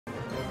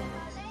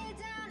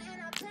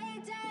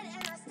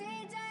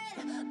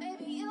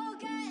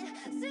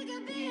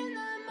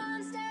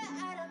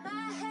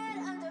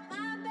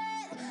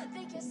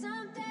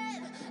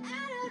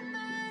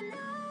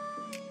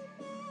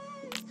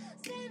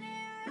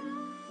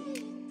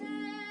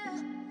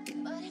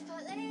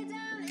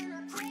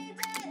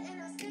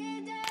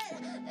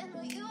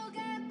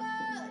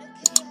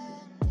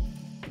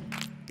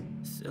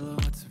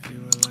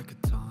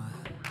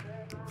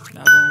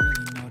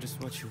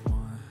what you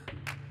want.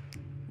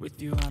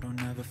 With you I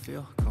don't ever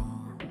feel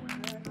calm.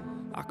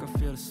 I can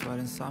feel the sweat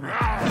inside my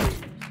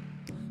palms.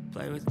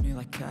 Play with me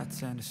like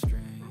cats and a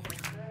string.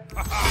 You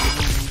don't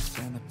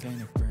understand the pain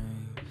it brings.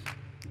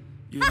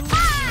 You don't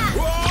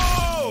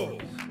Whoa!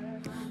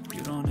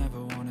 You don't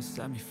ever wanna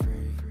set me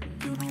free.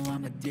 You know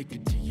I'm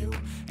addicted to you,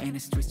 and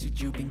it's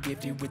twisted. You've been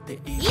gifted with the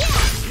E. Yeah!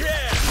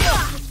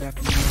 Come back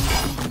from you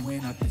even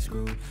when I've been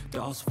screwed.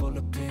 Dolls full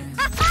of pins,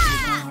 with my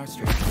heart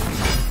straight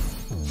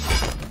through.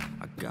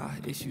 I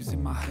got issues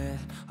in my head.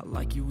 I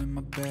like you in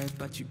my bed,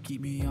 but you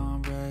keep me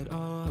on red.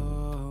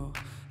 Oh,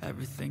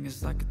 everything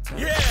is like a test.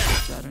 Yeah!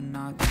 Better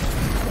not tell.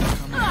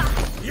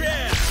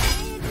 Yeah!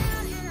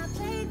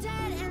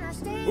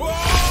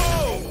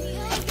 Whoa!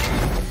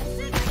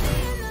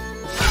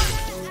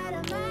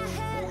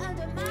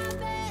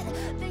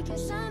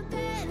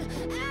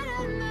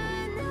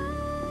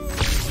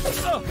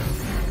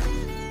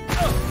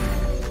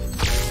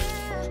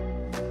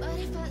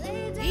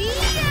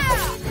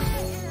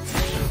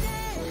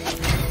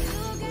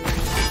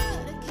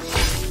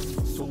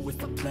 So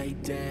if I play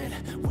dead,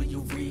 will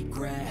you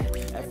regret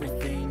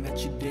everything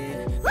that you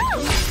did?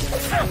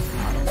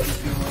 I don't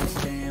think you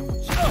understand what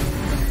you're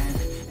doing,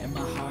 and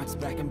my heart's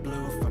black and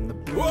blue from the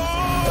bruising. Whoa! I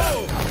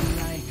feel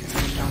like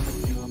when I'm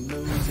with you I'm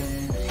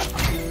losing. I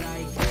feel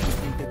like you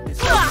think that this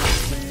is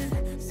losing.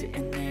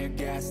 Sitting there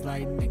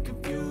gaslighting and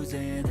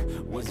confusing.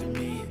 Was it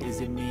me? Is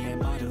it me?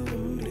 Am I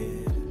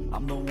deluded?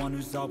 I'm the one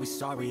who's always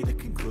sorry, the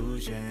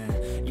conclusion.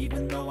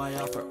 Even though I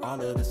offer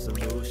all of the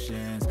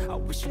solutions. I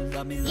wish you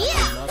loved me like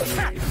I love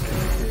you if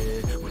you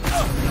did. When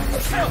I'm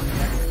with you, I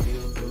never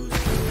feel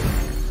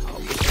lucid. I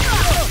wish you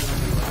loved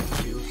me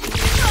like you did.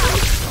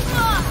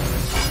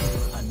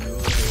 I knew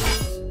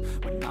this.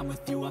 When I'm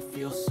with you I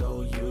feel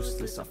so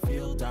useless. I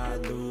feel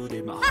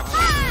diluted, my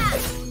heart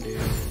is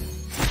wounded.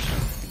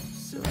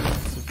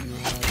 Silhouettes of you all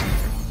the time.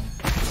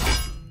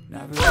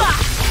 Never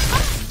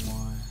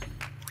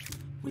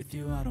with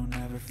you I don't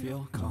ever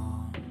feel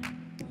calm.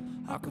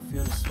 I can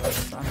feel the sweat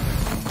inside my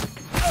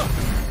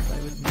palms.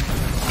 Play with me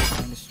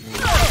on the street.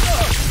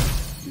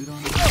 You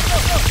don't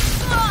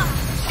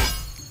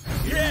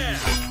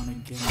ever wanna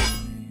get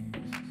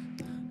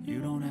wings.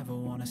 You don't ever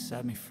wanna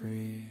set me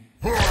free.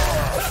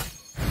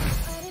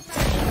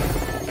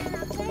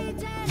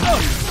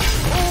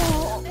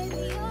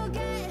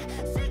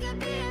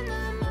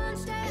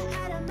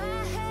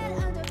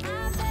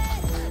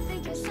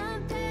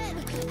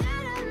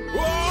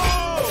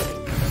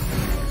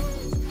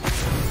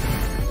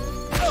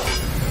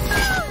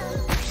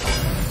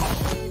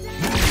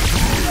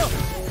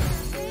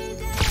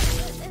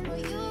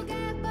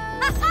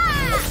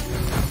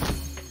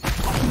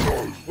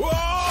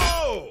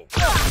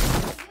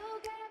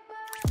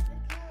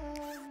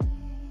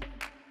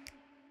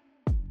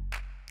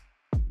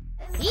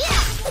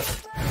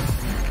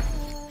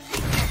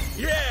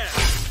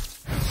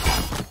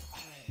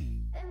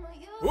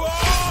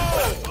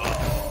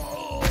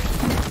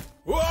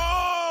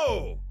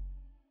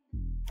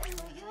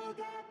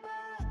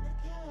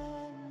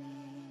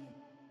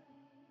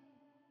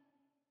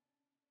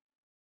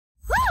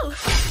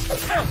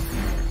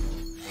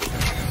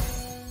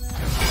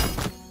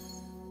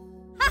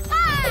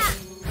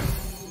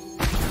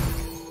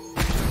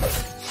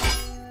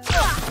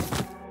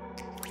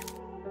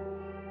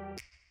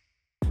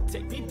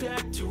 Take me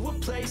back to a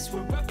place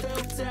where I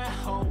felt at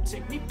home.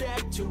 Take me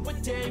back to a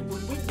day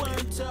when we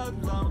weren't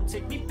alone.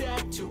 Take me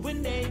back to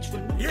an age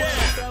when we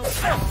felt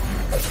small.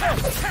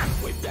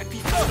 Way back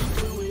before we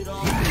blew it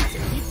all.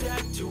 Take me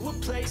back to a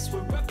place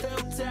where I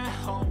felt at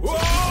home. Take me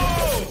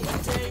back to a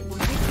day when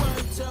we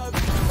weren't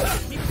alone.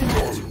 Take me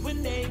back to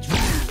an age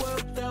when the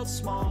world felt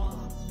small.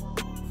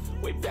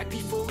 Way back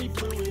before we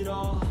blew it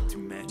all. Too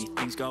many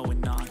things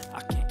going on,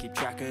 I can't keep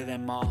track of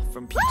them all.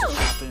 From people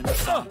dropping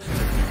us off to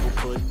people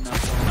putting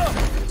us on.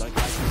 Feel like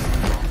life is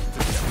involved,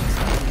 perception's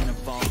not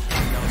involved. I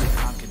know that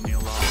time can heal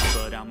all,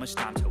 but how much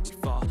time till we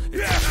fall?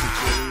 It's actually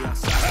chilly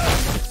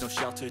outside, there's no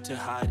shelter to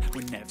hide.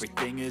 When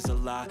everything is a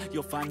lie,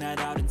 you'll find that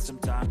out in some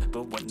time.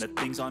 But when the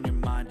things on your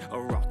mind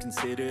are all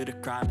considered a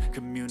crime,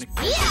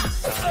 communication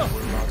aside,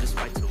 we'll all just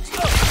fight till we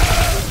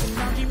it's an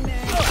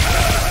argument,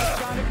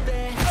 start a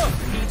bit.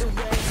 Either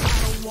way, I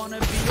don't wanna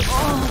be a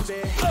part of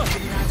it.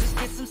 Can I just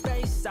get some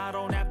space? I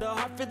don't have the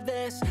heart for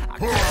this. I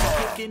keep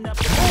picking up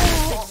the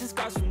mistakes and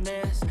scars from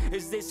this.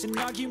 Is this an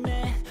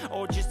argument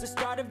or just the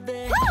start of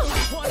it? I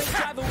wanna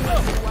drive away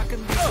so I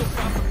can be so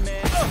far from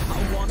it. I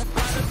wanna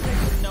find a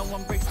place where no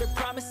one breaks their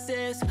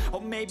promises,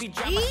 or maybe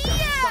drown myself in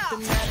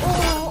something that I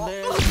wanna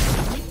live.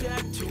 Take me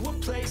back to a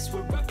place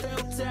where I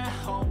felt at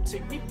home.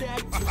 Take me back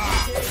to a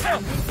day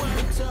when we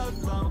weren't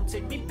alone.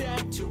 Take me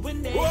back to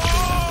an age when we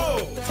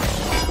felt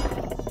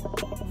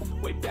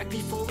way back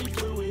before we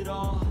blew it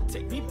all.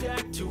 Take me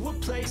back to a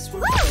place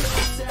where I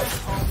felt at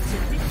home.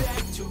 Take me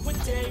back to a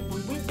day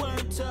when we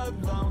weren't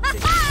alone. Take me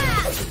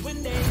back to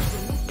an age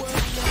when we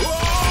weren't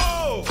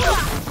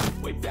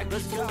way back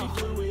before we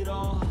blew it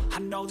all. I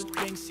know that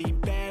things seem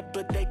bad,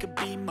 but they could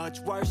be much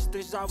worse.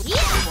 There's always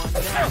someone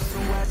else who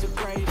has a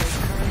greater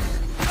curse.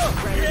 A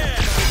greater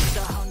curse,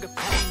 the hunger,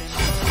 pain, and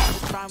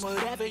find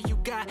whatever you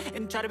got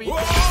and try to be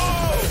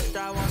best.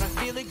 I wanna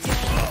feel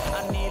again,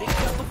 I need a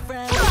couple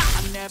friends.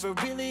 I never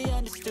really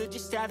understood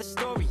just how the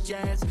story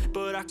ends,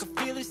 but I can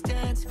feel it's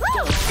tense. Don't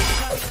know the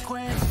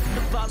consequence,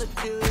 the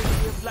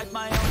volatility of life,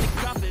 my only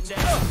confidence.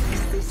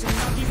 Is this an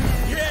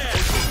argument? Yeah! Or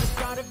is this the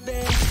start of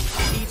it?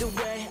 Either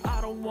way,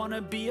 I don't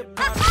wanna be a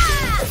part of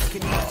this.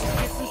 Can I just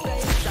get some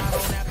space? I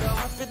don't have the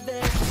heart for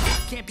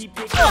this. Can't be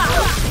picky,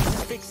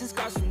 Jesus fixing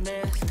scars from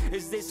this.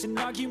 Is this an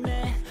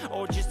argument,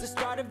 or just the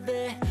start of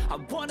it? I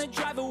wanna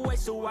drive away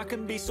so I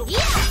can be so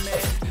far from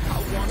it. I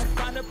wanna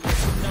find a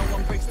place where no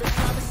one breaks their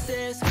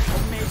promises,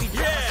 or maybe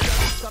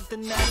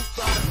something that is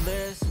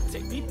bottomless.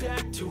 Take me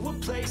back to a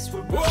place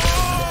where take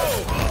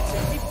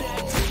me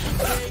back to the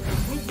day when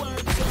we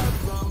weren't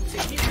alone.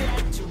 Take me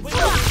back to when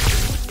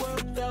this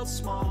world felt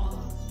small,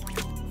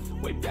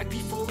 way back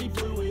before we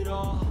blew it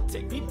all.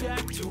 Take me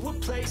back to a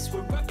place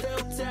where I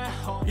felt at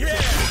home. Take me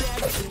back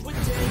to a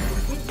day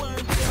when we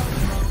weren't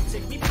alone.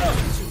 Take me back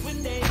to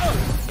an age when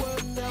the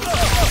world felt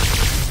small,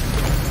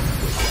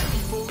 way back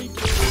before we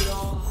blew it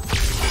all.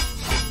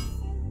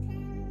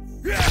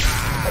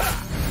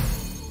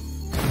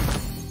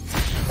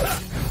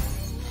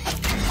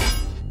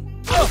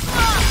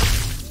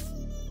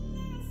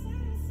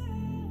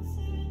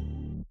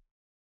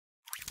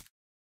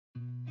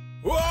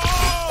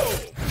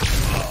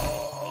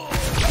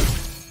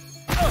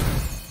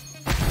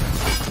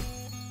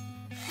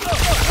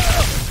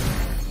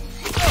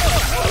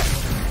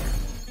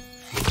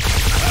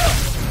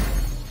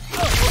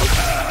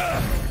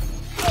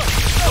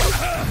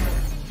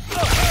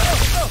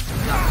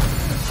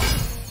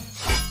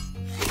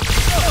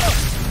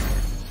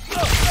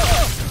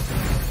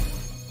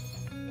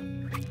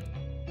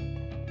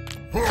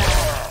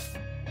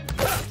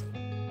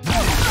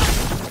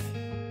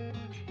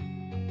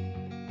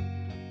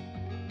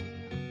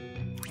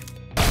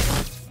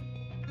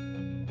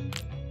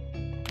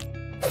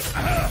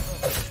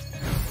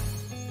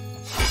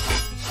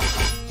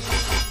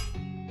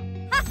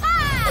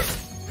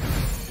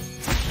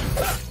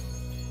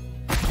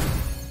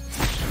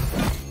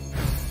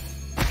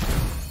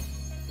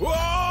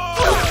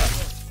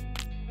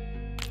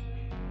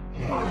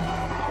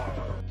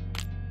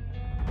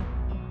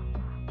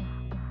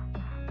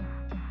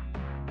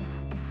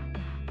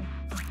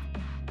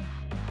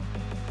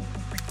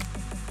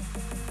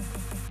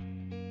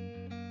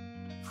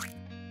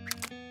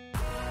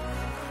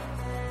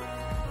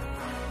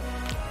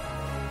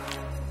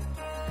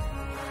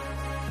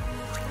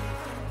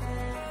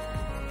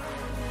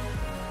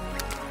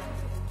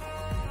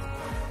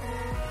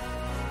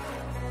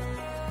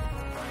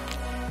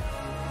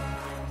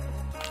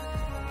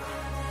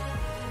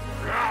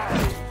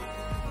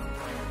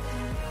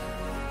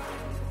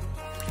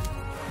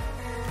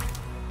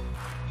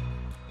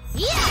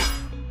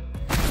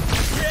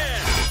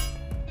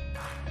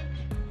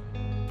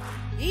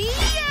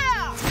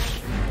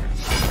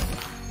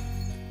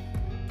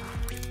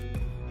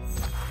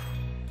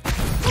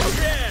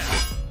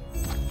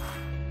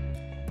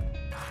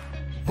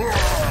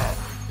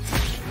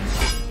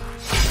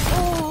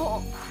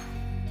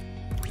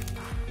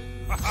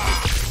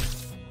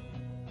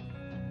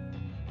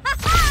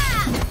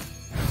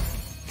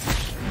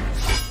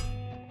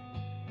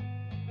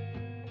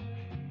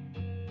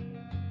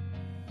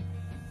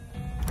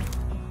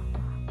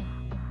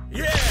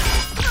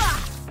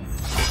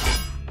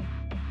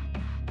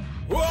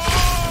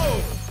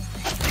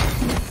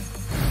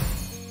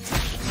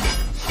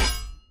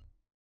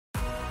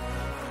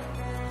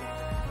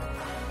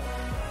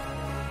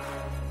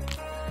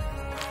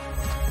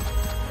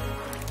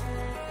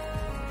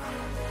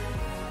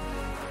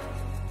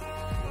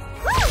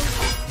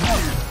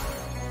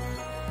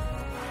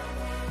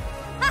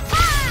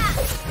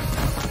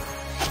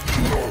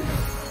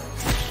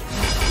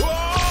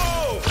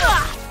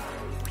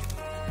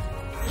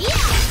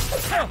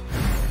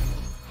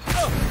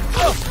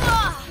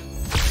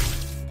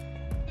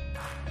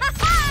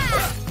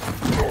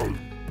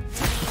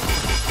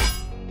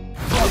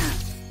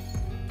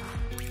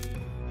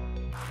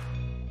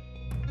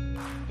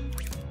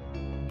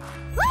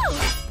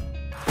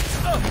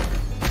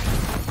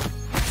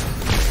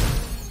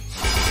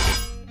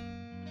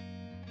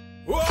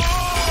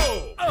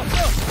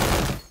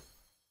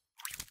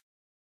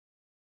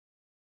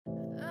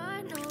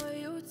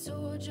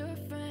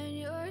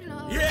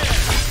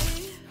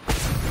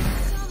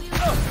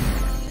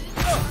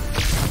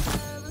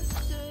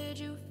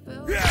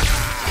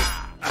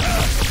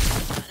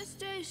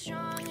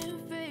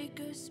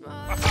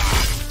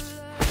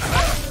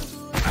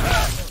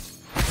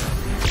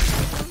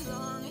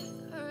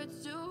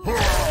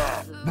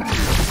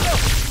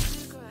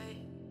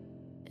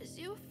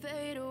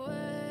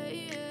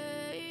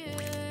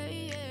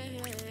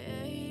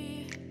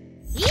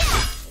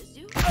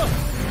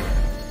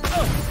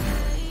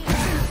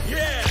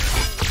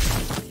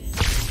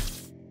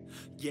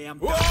 Yeah, I'm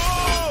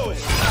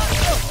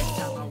Every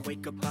time I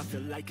wake up I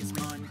feel like it's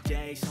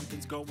Monday.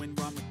 Something's going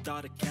wrong with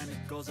all the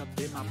chemicals up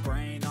in my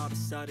brain. All of a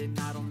sudden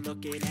I don't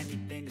look at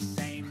anything the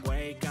same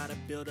way. Gotta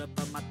build up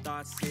of my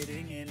thoughts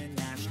sitting in an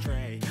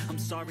ashtray. I'm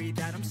sorry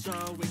that I'm so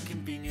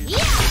inconvenient.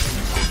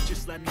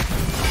 Just let me be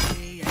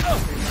me and stay out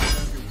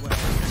of your way.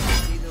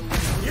 See the way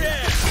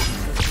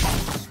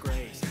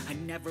disgrace. I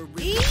never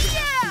really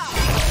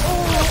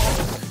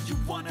You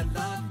wanna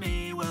love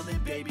me? Well then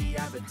baby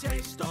I have a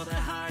taste. All the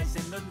highs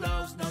and the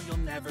lows, no you'll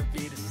never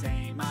be the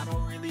same. I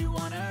don't really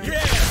wanna I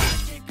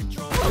can't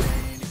control the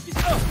pain. If you're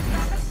sticking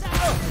by my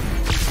side,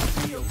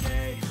 it'll be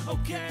okay,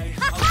 okay,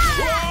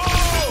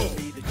 okay.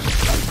 Be the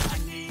change I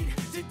need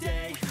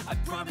today. I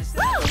promise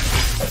that I'll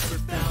never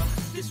felt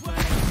this way.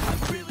 I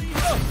really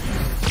hope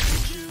you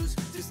choose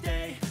to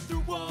stay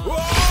through all.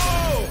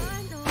 Whoa!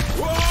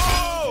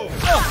 Whoa!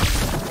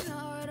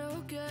 Not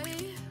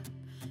okay.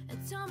 And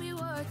tell me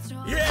what's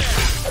wrong.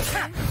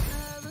 Yeah!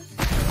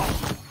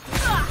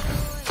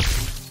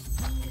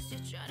 Guess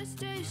you're trying to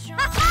stay strong.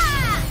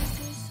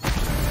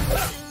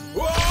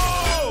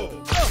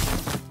 Whoa!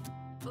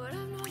 But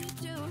I've known you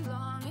too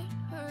long. It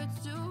hurts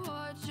to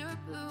watch your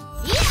blue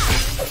eyes.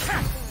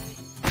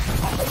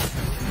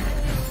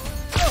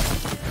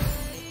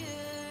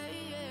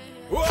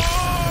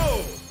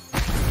 Whoa!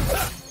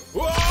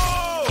 Whoa!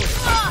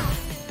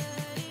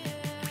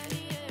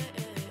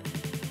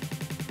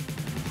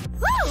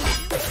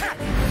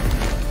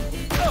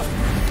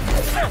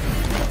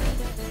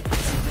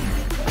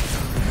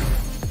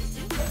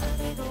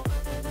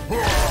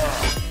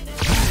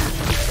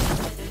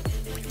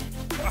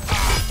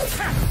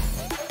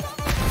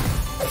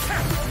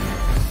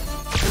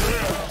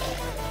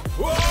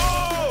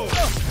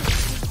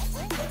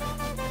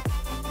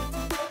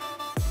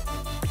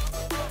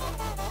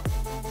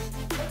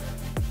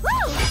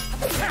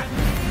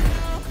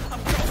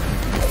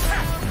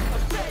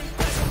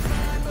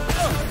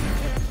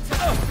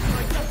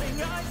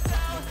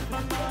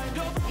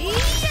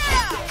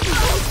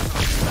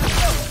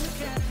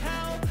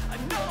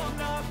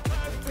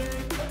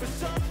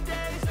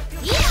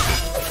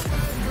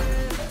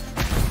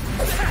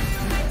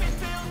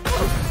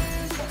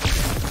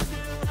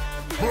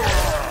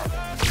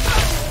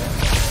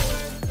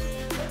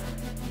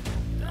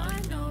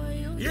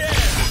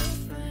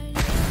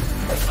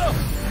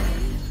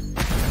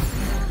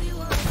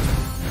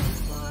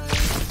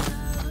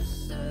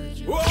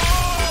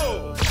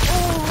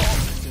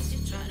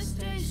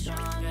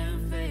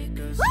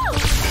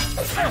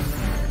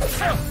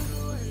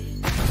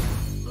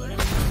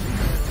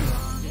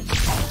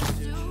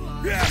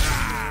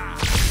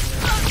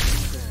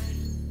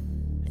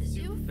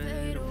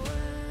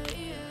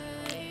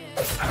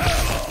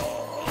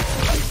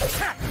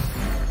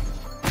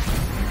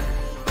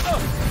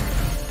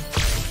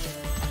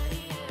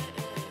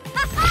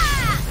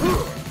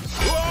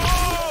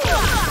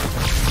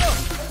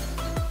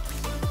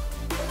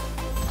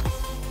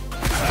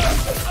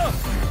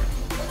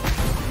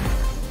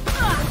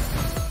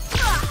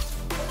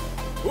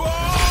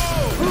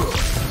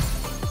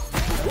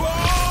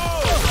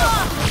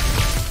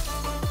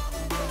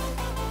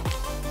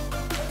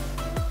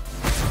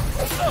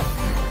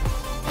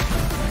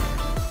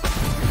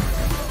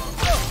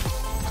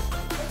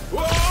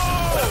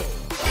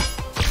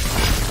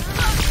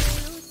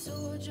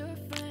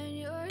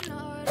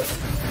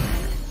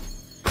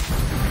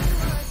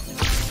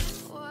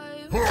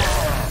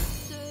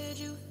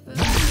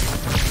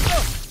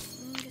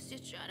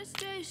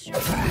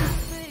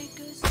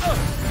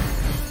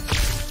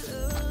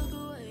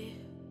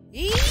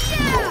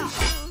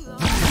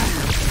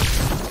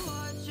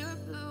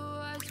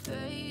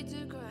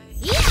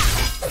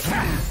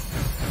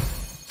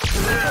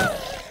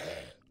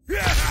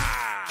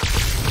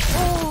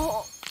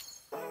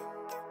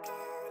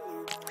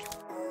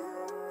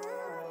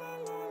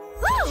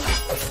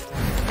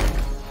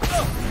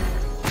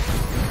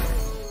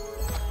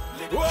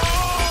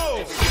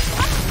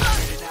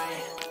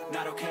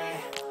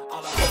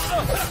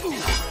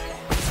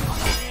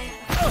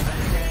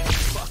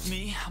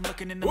 I'm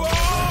looking in the mirror.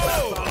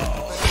 I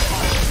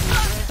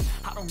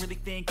don't really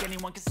think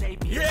anyone can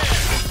save me.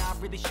 I'm not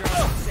really sure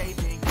I'm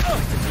saving.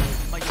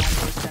 My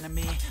own worst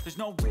enemy. There's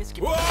no risk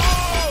if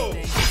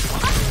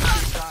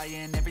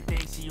trying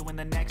everything. See you in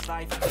the next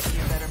life. You can see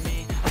a better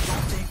me. I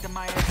don't think that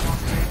my head's on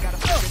straight. Gotta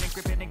flip it and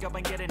grip it and go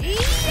and get it.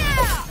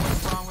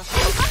 What's wrong with me?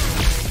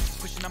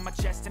 Pushing on my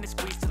chest and it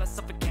squeezes till I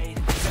suffocate.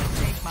 Gotta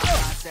change my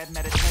mindset,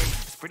 meditate.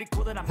 It's pretty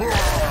cool that I'm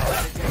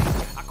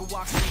meditate. I could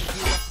walk through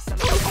you as a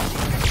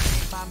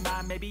celebration. My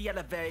mind, maybe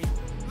elevate.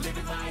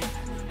 Living life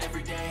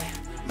every day,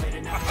 late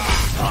at night.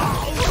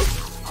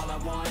 All I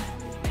want,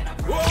 and I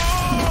pray. All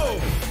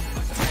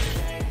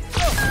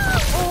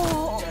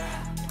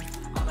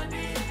I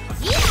need,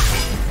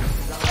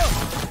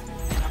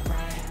 and I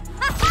pray.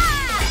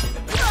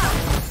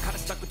 Kinda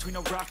stuck between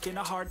a rock and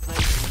a hard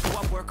place. So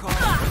I work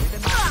hard,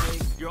 living my way.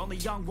 You're only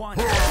young one,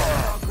 you're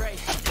all great.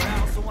 But I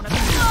also wanna be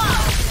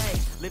okay.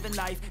 Living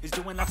life is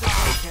doing lots of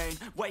cocaine.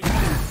 Wait,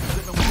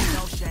 living with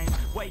no shame.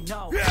 Wait,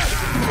 no,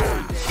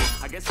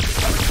 I guess it's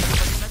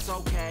something that's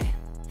okay.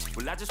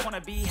 Well, I just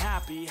wanna be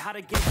happy. How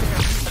to get there?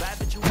 I'm glad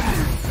that you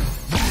asked me.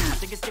 I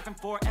think it's different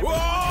for everyone.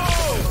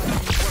 Whoa!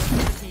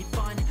 Just need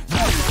fun.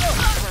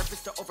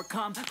 Purpose to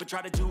overcome, but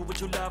try to do what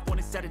you love when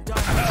it's said and done.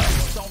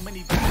 So many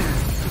things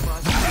each of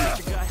us.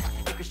 Get your gut,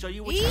 it can show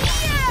you what you want.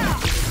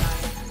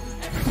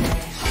 Every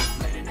day,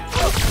 late at night.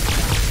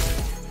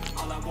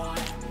 All I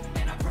want,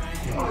 and I pray.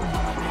 All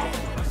I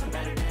need are some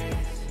better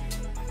days.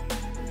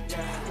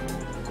 Yeah,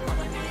 all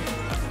I need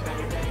are some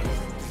better days.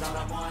 'Cause all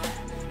I want,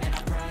 and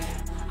I pray,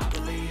 I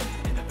believe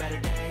in the better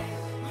days.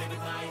 Living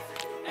life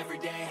every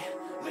day,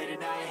 late at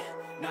night,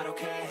 not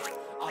okay.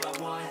 All I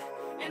want,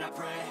 and I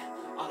pray.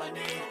 All I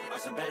need are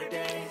some better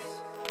days.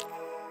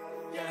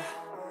 Yeah,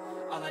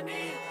 all I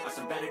need are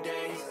some better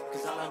days.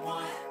 'Cause all I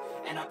want,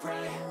 and I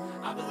pray,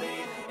 I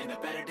believe in the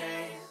better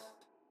days.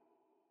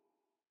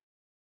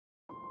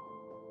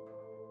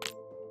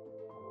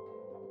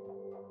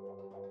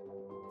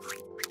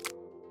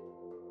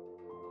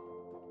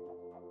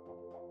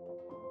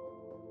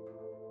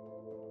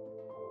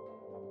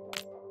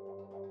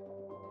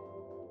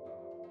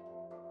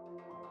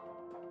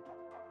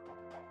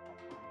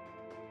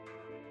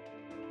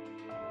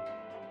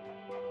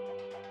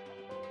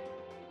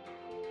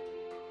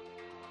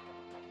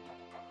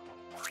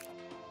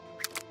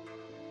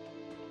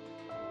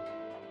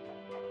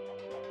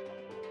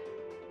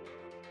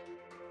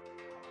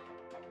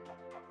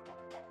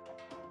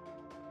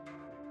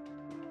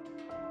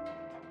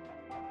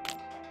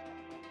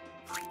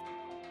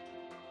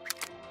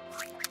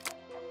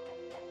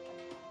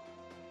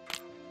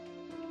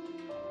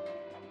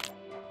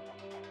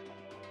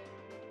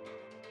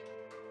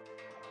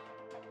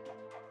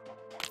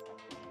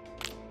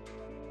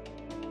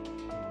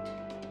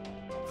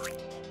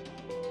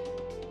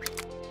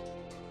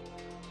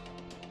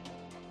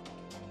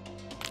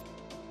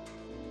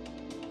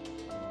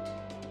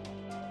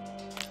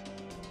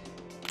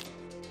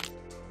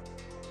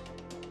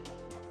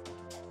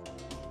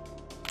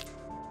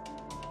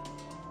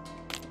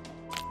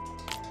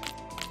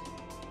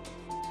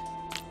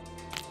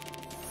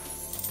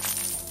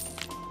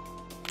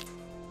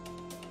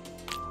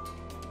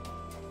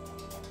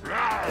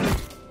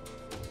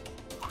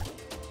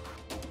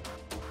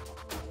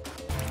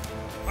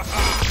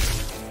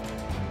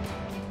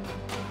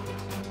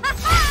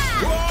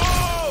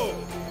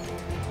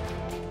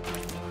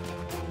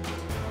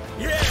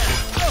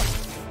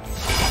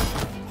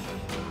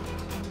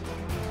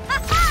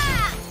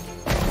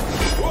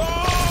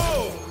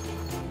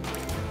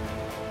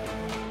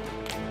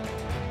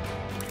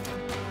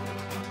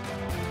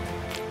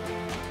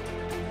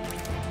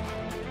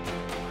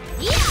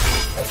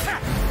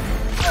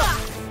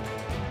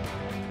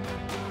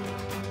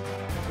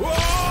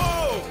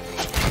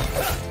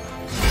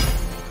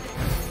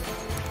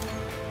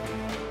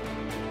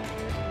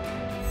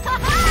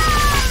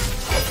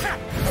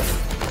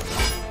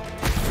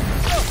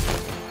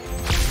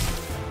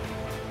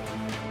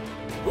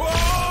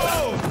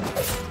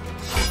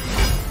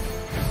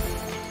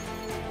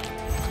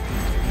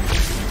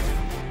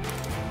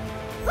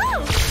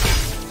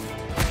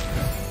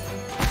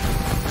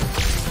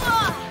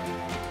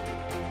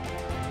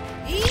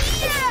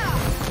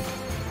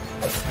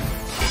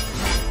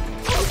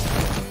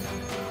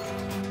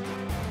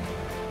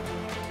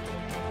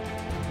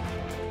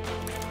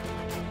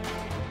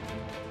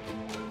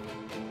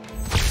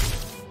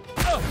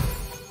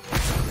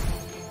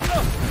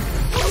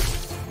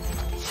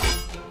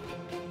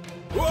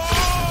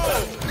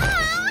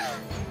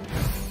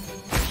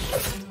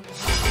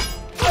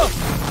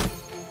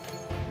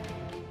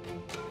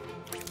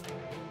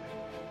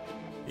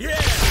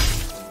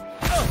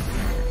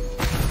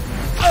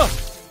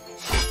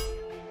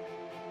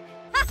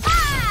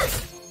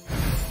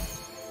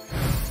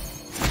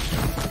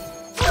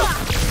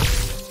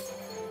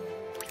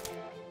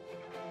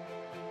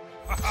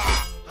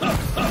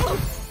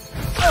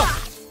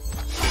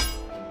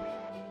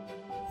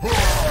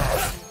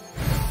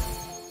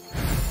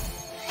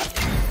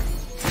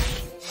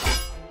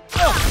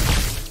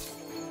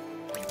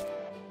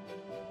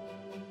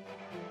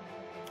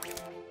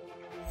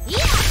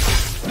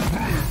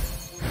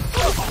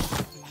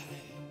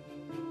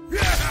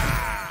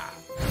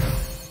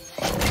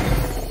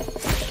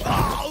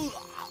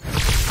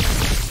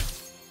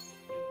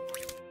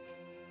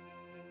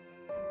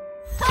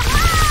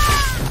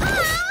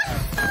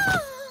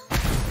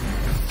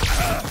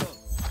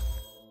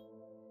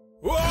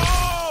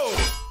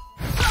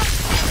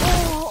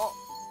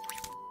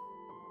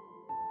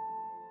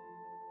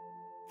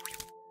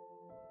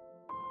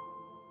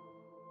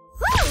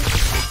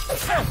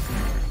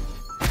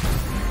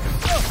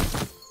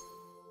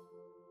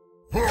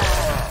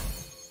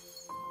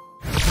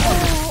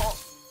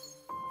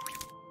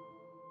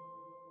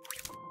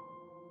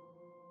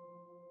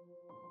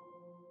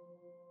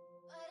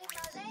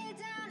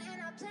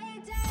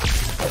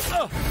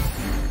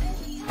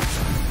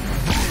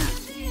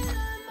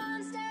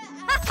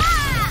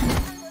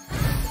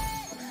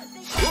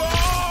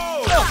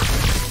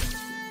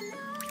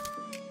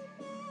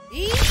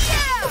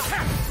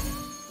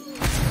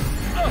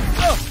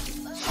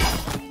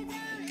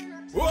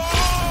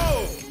 Whoa!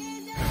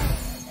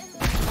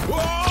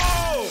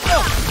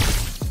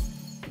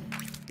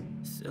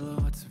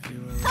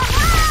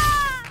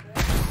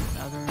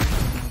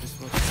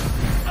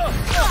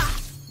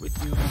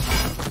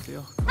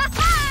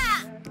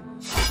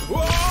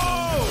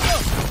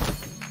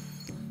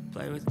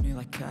 Play with me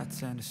like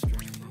cats and a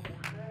string.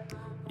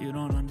 You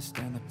don't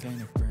understand the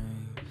pain it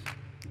brings.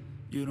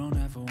 You don't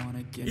ever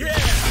wanna get me. You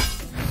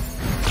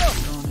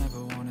don't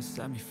ever wanna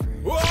set me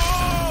free.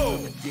 Whoa!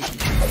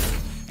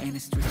 And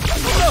it's twisted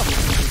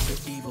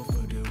for evil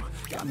voodoo.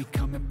 Got me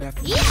coming back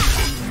from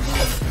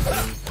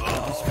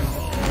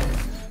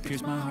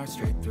pierce my heart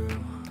straight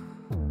through.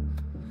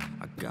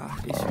 I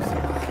got issues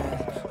in my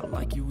head. I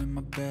like you in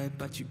my bed,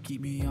 but you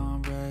keep me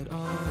on red.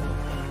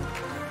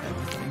 Oh,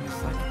 everything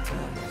is like a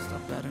test. I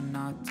better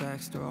not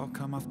text or I'll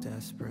come off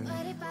desperate.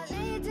 But if I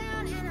lay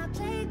down and I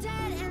play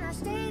dead and I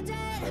stay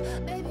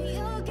dead, baby,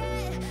 you'll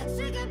get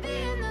sick of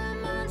being